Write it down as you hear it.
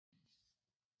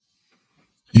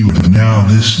You are now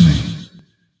listening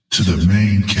to the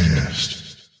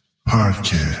Maincast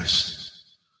podcast,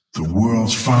 the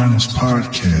world's finest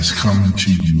podcast coming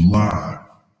to you live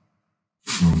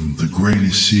from the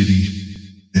greatest city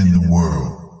in the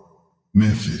world,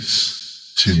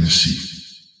 Memphis, Tennessee.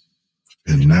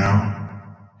 And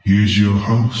now, here's your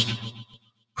host,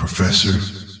 Professor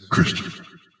Christopher.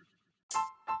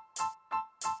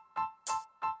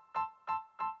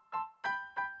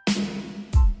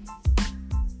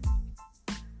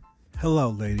 Hello,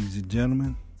 ladies and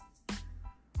gentlemen.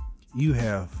 You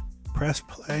have pressed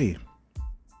play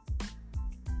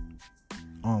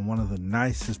on one of the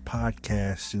nicest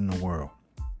podcasts in the world,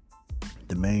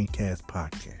 the Maincast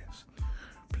podcast,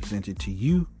 presented to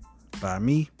you by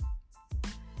me,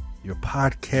 your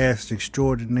podcaster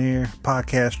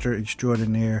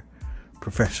extraordinaire,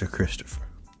 Professor Christopher,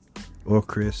 or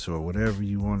Chris, or whatever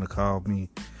you want to call me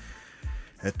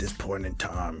at this point in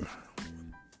time.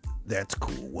 That's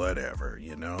cool, whatever,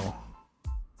 you know.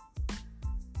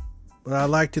 But I'd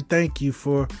like to thank you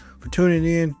for tuning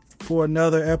in for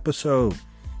another episode,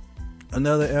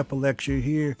 another epilecture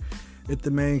here at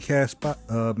the Maincast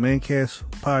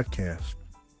podcast.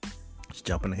 Just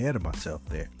jumping ahead of myself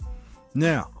there.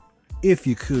 Now, if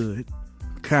you could,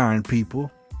 kind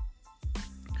people,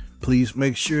 please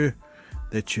make sure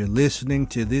that you're listening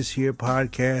to this here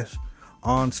podcast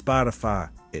on Spotify.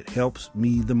 It helps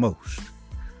me the most.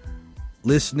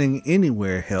 Listening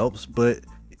anywhere helps, but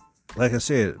like I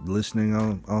said, listening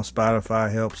on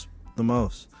Spotify helps the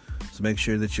most. So make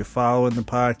sure that you're following the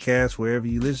podcast wherever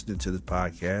you listen to the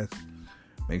podcast.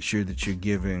 Make sure that you're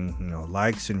giving,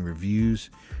 likes and reviews.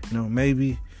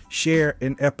 Maybe share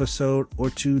an episode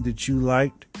or two that you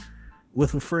liked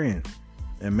with a friend.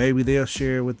 And maybe they'll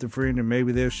share it with the friend, or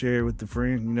maybe they'll share it with the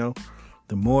friend.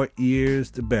 The more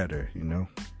ears, the better,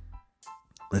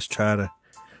 Let's try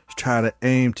to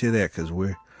aim to that, because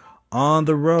we're on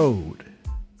the road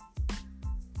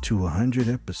to 100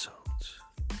 episodes.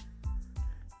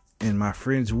 And my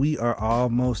friends, we are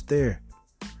almost there.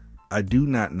 I do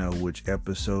not know which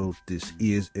episode this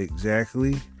is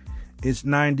exactly. It's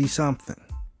 90 something.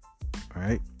 All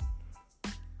right.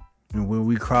 And when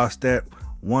we cross that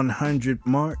 100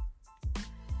 mark,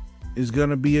 it's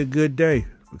going to be a good day,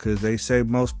 because they say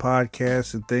most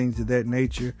podcasts and things of that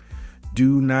nature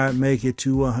do not make it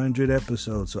to 100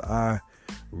 episodes. So I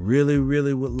really,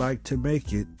 really would like to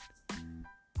make it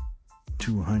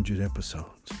to 100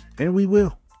 episodes. And we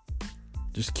will.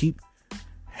 Just keep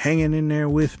hanging in there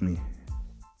with me.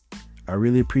 I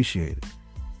really appreciate it.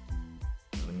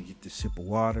 Let me get this sip of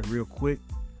water real quick.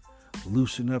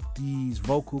 Loosen up these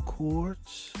vocal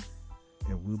cords.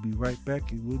 And we'll be right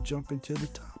back, and we'll jump into the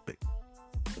topic.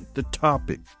 The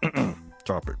topic.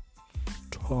 Topic.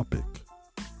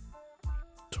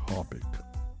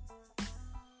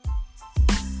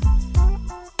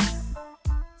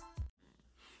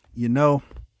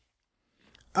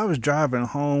 I was driving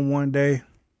home one day,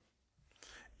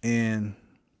 and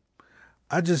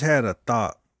I just had a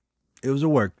thought. It was a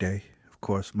work day. Of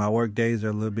course, my work days are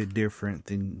a little bit different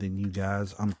than you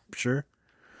guys, I'm sure.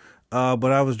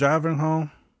 But I was driving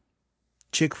home,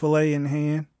 Chick-fil-A in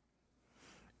hand,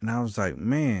 and I was like,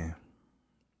 man,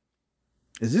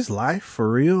 is this life for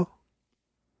real?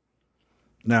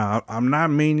 Now, I'm not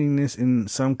meaning this in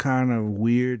some kind of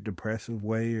weird, depressive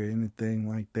way or anything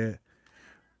like that.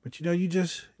 But you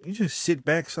just sit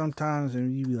back sometimes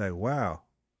and you be like, wow,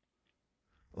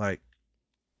 like,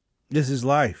 this is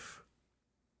life.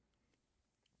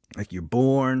 Like, you're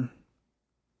born,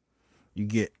 you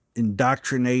get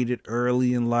indoctrinated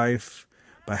early in life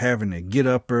by having to get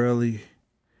up early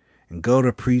and go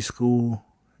to preschool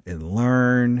and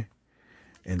learn,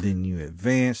 and then you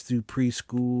advance through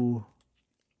preschool.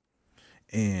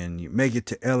 And you make it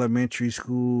to elementary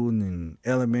school, and then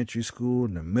elementary school,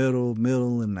 and the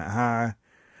middle, and the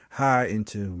high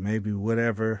into maybe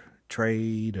whatever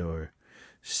trade or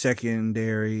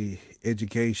secondary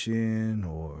education,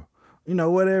 or,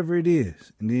 whatever it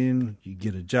is. And then you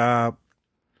get a job.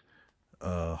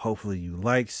 Hopefully you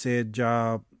like said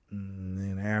job. And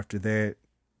then after that,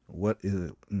 what is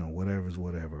it? Whatever's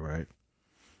whatever, right?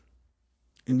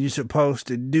 And you're supposed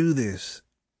to do this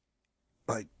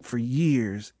like for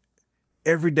years,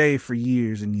 every day for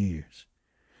years and years,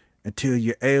 until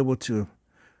you're able to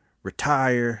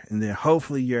retire. And then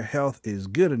hopefully your health is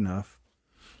good enough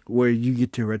where you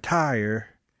get to retire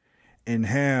and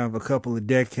have a couple of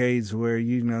decades where,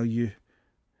 you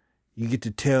get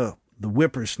to tell the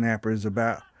whippersnappers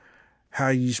about how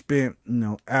you spent,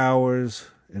 hours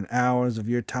and hours of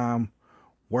your time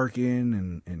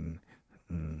working and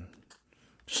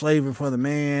slaving for the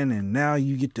man. And now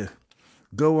you get to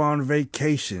go on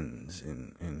vacations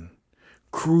and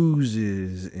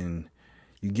cruises, and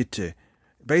you get to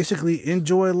basically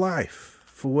enjoy life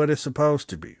for what it's supposed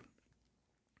to be.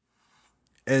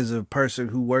 As a person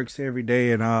who works every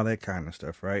day and all that kind of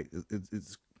stuff, right?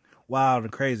 It's wild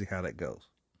and crazy how that goes.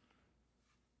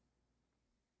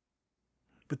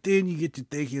 But then you get to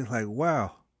thinking like,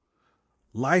 wow,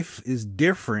 life is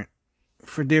different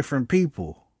for different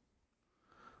people.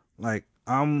 Like,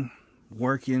 I'm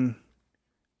working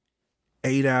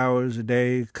 8 hours a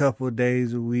day, a couple of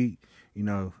days a week. You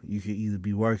know, you could either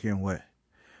be working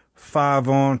 5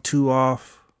 on, 2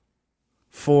 off,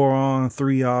 4 on,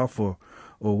 3 off, or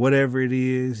whatever it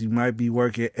is. You might be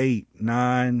working 8,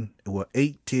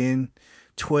 10,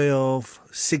 12,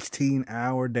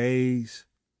 16-hour days.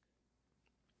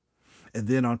 And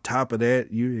then on top of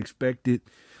that, you're expected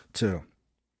to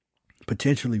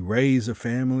potentially raise a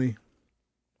family,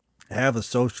 have a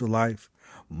social life,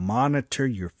 monitor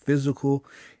your physical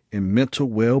and mental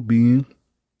well-being.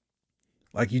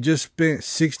 Like, you just spent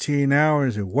 16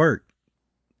 hours at work.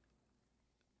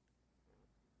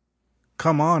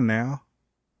 Come on now.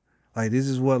 Like, this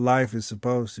is what life is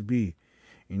supposed to be,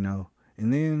 you know.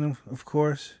 And then, of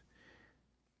course,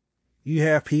 you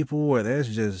have people where that's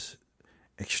just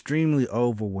extremely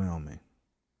overwhelming.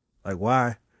 Like,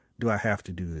 why do I have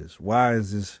to do this? Why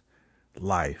is this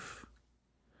life?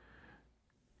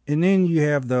 And then you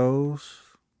have those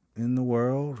in the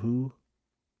world who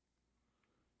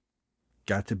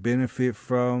got to benefit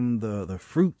from the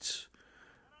fruits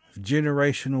of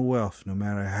generational wealth, no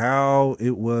matter how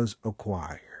it was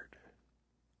acquired.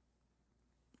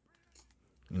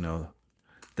 You know,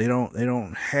 they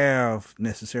don't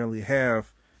necessarily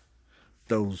have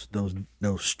those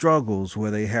struggles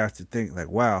where they have to think like,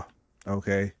 wow,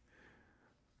 okay,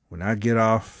 when I get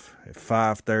off at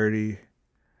 5:30,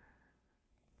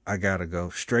 I gotta go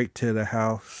straight to the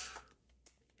house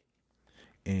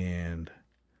and,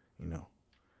 you know,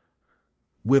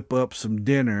 whip up some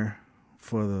dinner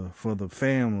for the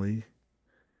family.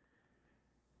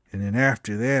 And then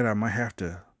after that, I might have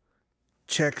to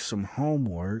check some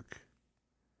homework.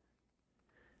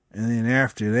 And then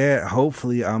after that,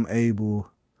 hopefully I'm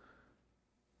able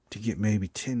to get maybe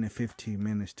 10 to 15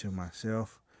 minutes to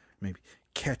myself. Maybe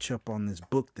catch up on this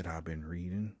book that I've been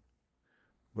reading.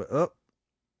 But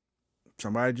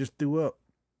somebody just threw up.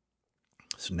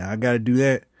 So now I got to do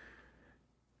that.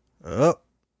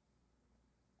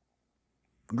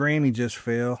 Granny just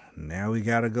fell. Now we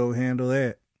got to go handle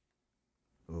that.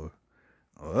 Or,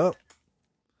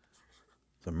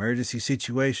 it's an emergency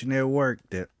situation at work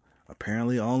that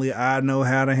apparently only I know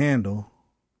how to handle.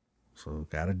 So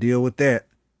got to deal with that.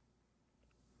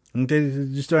 And they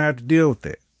just don't have to deal with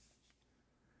that.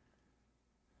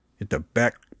 Get the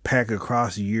backpack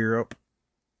across Europe.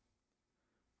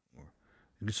 Or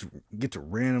just get to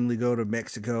randomly go to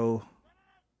Mexico.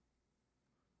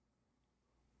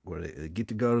 Or they get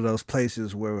to go to those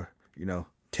places where, you know,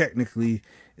 technically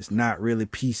it's not really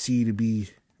PC to be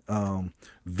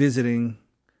visiting,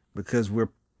 because we're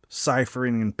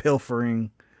ciphering and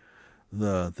pilfering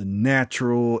the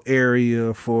natural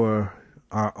area for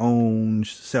our own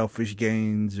selfish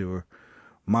gains or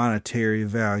monetary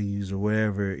values or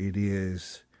whatever it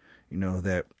is, you know,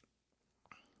 that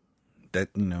you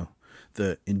know,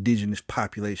 the indigenous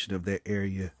population of that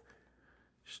area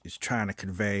is trying to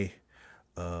convey.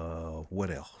 What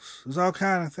else? There's all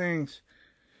kind of things.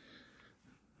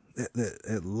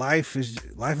 That life is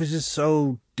just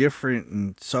so different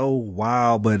and so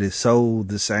wild, but it's so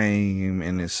the same,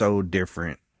 and it's so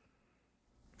different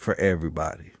for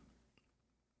everybody.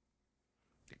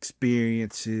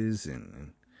 Experiences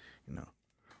and you know,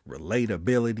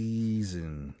 relatabilities,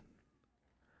 and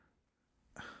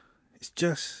it's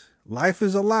just, life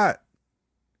is a lot.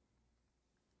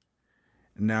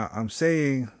 Now, I'm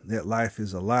saying that life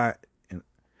is a lot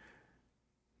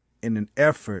in an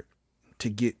effort to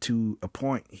get to a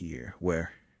point here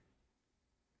where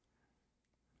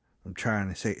I'm trying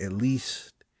to say, at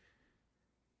least,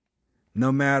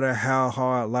 no matter how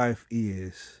hard life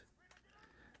is,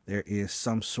 there is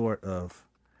some sort of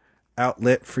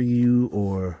outlet for you,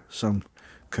 or some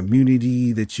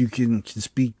community that you can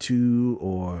speak to,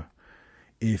 or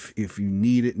if you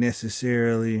need it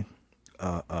necessarily,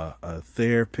 a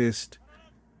therapist,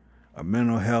 a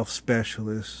mental health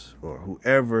specialist, or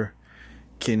whoever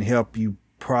can help you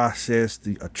process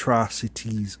the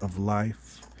atrocities of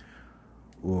life,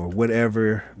 or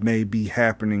whatever may be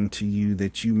happening to you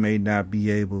that you may not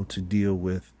be able to deal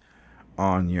with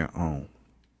on your own.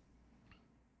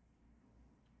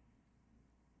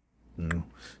 You know,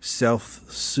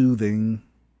 self-soothing,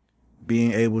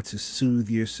 being able to soothe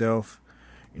yourself,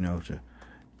 you know, to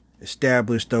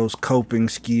establish those coping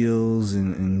skills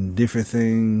and different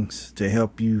things to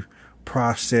help you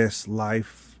process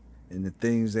life. And the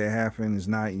things that happen is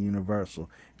not universal.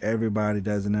 Everybody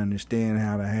doesn't understand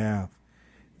how to have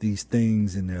these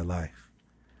things in their life.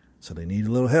 So they need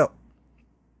a little help.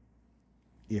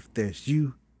 If that's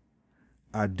you,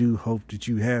 I do hope that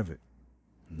you have it.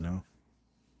 You know?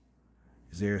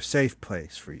 Is there a safe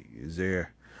place for you? Is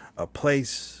there a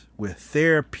place with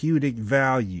therapeutic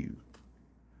value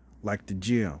like the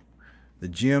gym? The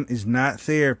gym is not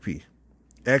therapy.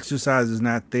 Exercise is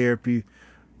not therapy,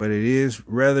 but it is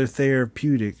rather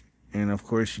therapeutic. And of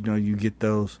course, you know, you get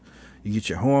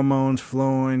your hormones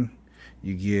flowing,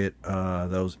 you get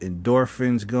those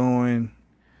endorphins going,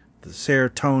 the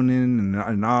serotonin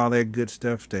and all that good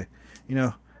stuff that, you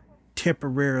know,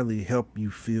 temporarily help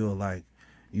you feel like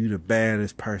you the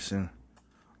baddest person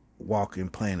walking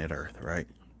planet Earth, right?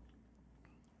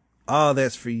 All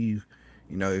that's for you,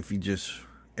 you know, if you just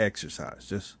exercise,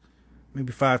 just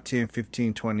maybe 5, 10,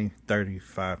 15, 20,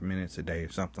 35 minutes a day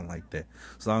or something like that.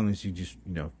 As long as you just,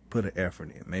 you know, put an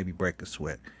effort in, maybe break a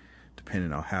sweat,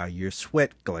 depending on how your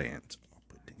sweat glands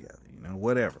are put together, you know,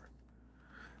 whatever.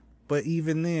 But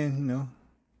even then, you know,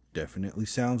 definitely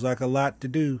sounds like a lot to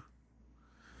do.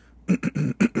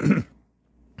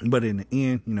 But in the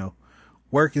end, you know,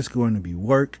 work is going to be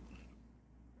work.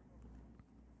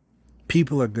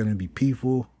 People are going to be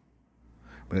people.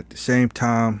 But at the same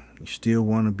time, you still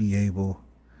want to be able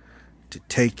to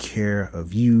take care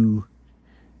of you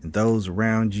and those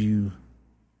around you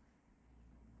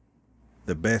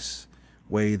the best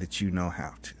way that you know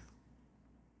how to.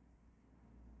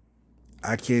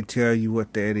 I can't tell you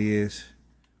what that is.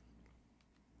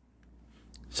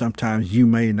 Sometimes you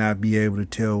may not be able to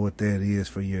tell what that is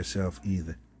for yourself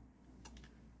either.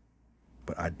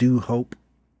 But I do hope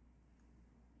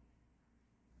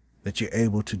that you're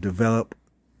able to develop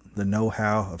the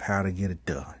know-how of how to get it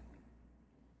done.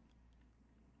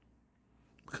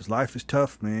 Because life is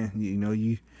tough, man. You know,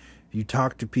 you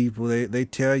talk to people, they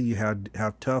tell you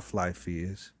how tough life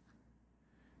is.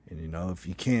 And, you know, if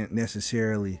you can't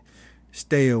necessarily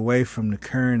stay away from the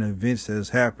current events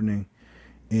that's happening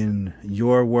in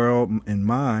your world and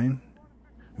mine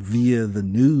via the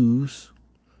news,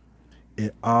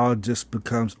 it all just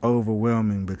becomes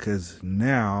overwhelming because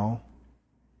now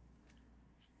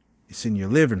it's in your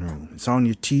living room. It's on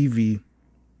your TV,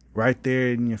 right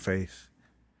there in your face.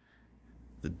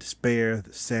 The despair,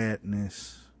 the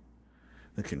sadness,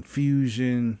 the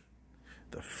confusion,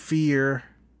 the fear,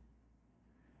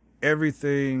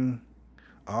 everything,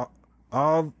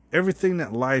 everything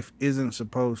that life isn't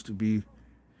supposed to be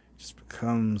just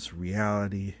becomes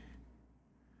reality.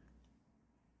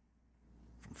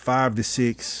 From 5 to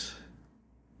 6,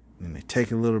 and they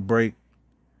take a little break,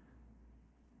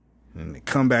 and they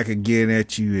come back again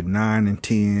at you at 9 and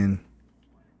 10.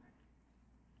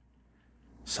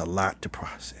 It's a lot to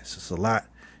process. It's a lot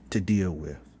to deal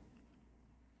with.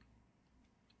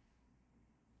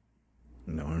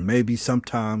 You know, and maybe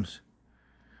sometimes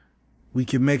we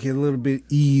can make it a little bit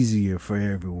easier for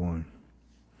everyone.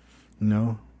 You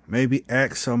know, maybe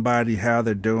ask somebody how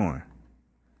they're doing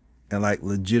and like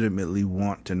legitimately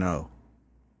want to know.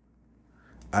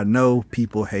 I know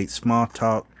people hate small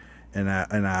talk, and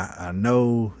I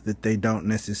know that they don't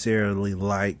necessarily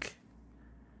like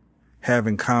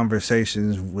having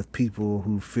conversations with people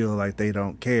who feel like they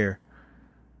don't care.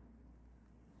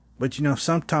 But, you know,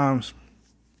 sometimes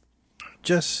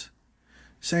just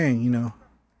saying, you know,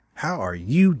 how are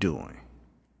you doing?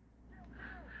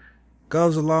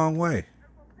 Goes a long way.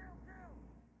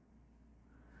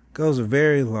 Goes a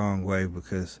very long way,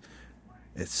 because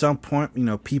at some point, you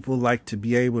know, people like to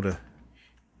be able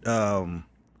to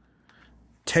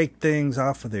take things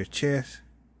off of their chest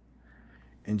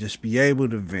and just be able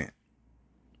to vent.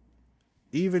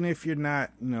 Even if you're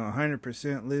not, you know,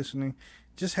 100% listening,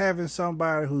 just having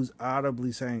somebody who's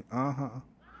audibly saying,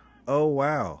 oh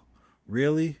wow,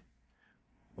 really?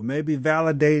 Or maybe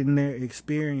validating their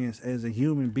experience as a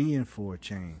human being for a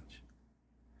change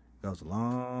goes a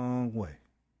long way.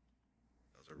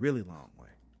 Goes a really long way.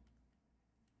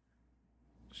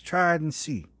 Just try it and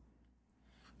see.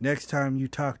 Next time you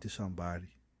talk to somebody,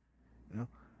 you know,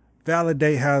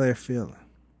 validate how they're feeling.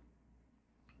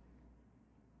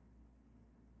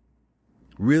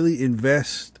 Really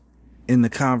invest in the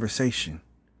conversation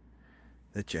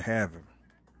that you're having.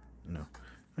 You know,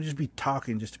 don't just be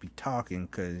talking just to be talking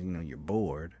because, you know, you're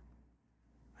bored.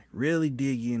 Like, really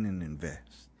dig in and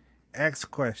invest. Ask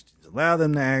questions. Allow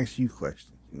them to ask you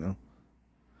questions, you know.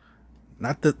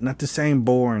 Not the same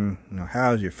boring, you know,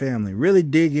 how's your family? Really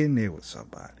dig in there with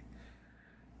somebody.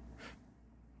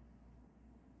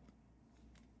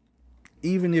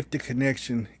 even if the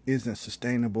connection isn't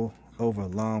sustainable over a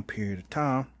long period of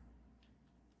time,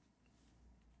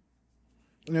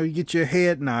 you get your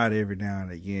head nod every now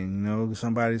and again.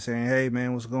 Somebody saying, "Hey,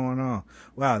 man, what's going on?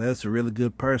 Wow, that's a really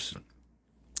good person.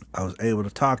 I was able to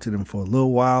talk to them for a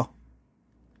little while.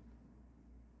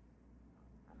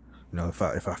 If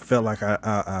I felt like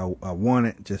I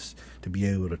wanted just to be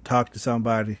able to talk to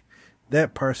somebody,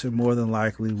 that person more than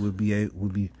likely would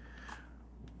be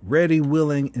ready,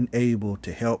 willing, and able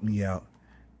to help me out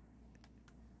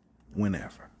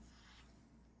whenever.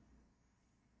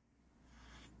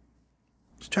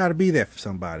 Just try to be there for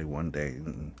somebody one day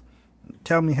and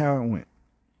tell me how it went.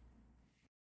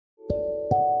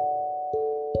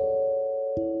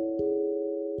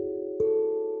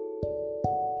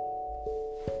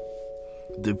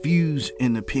 The views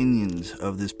and opinions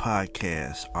of this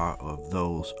podcast are of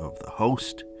those of the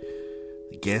host,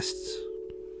 the guests,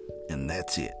 and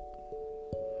that's it.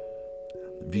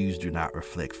 The views do not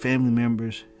reflect family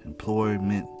members,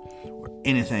 employment, or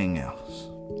anything else.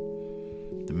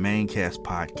 The Maincast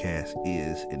podcast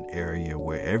is an area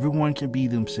where everyone can be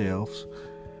themselves,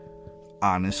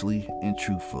 honestly and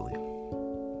truthfully.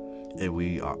 And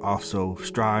we are also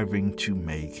striving to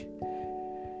make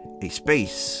a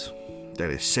space that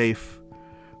is safe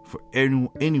for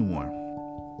anyone,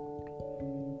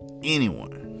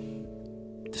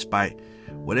 despite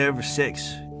whatever sex,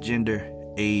 gender,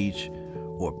 age,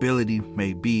 or ability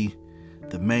may be.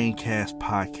 The Maincast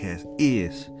podcast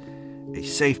is a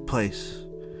safe place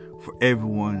for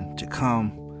everyone to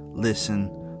come,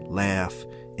 listen, laugh,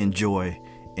 enjoy,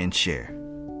 and share.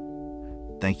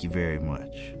 Thank you very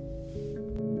much.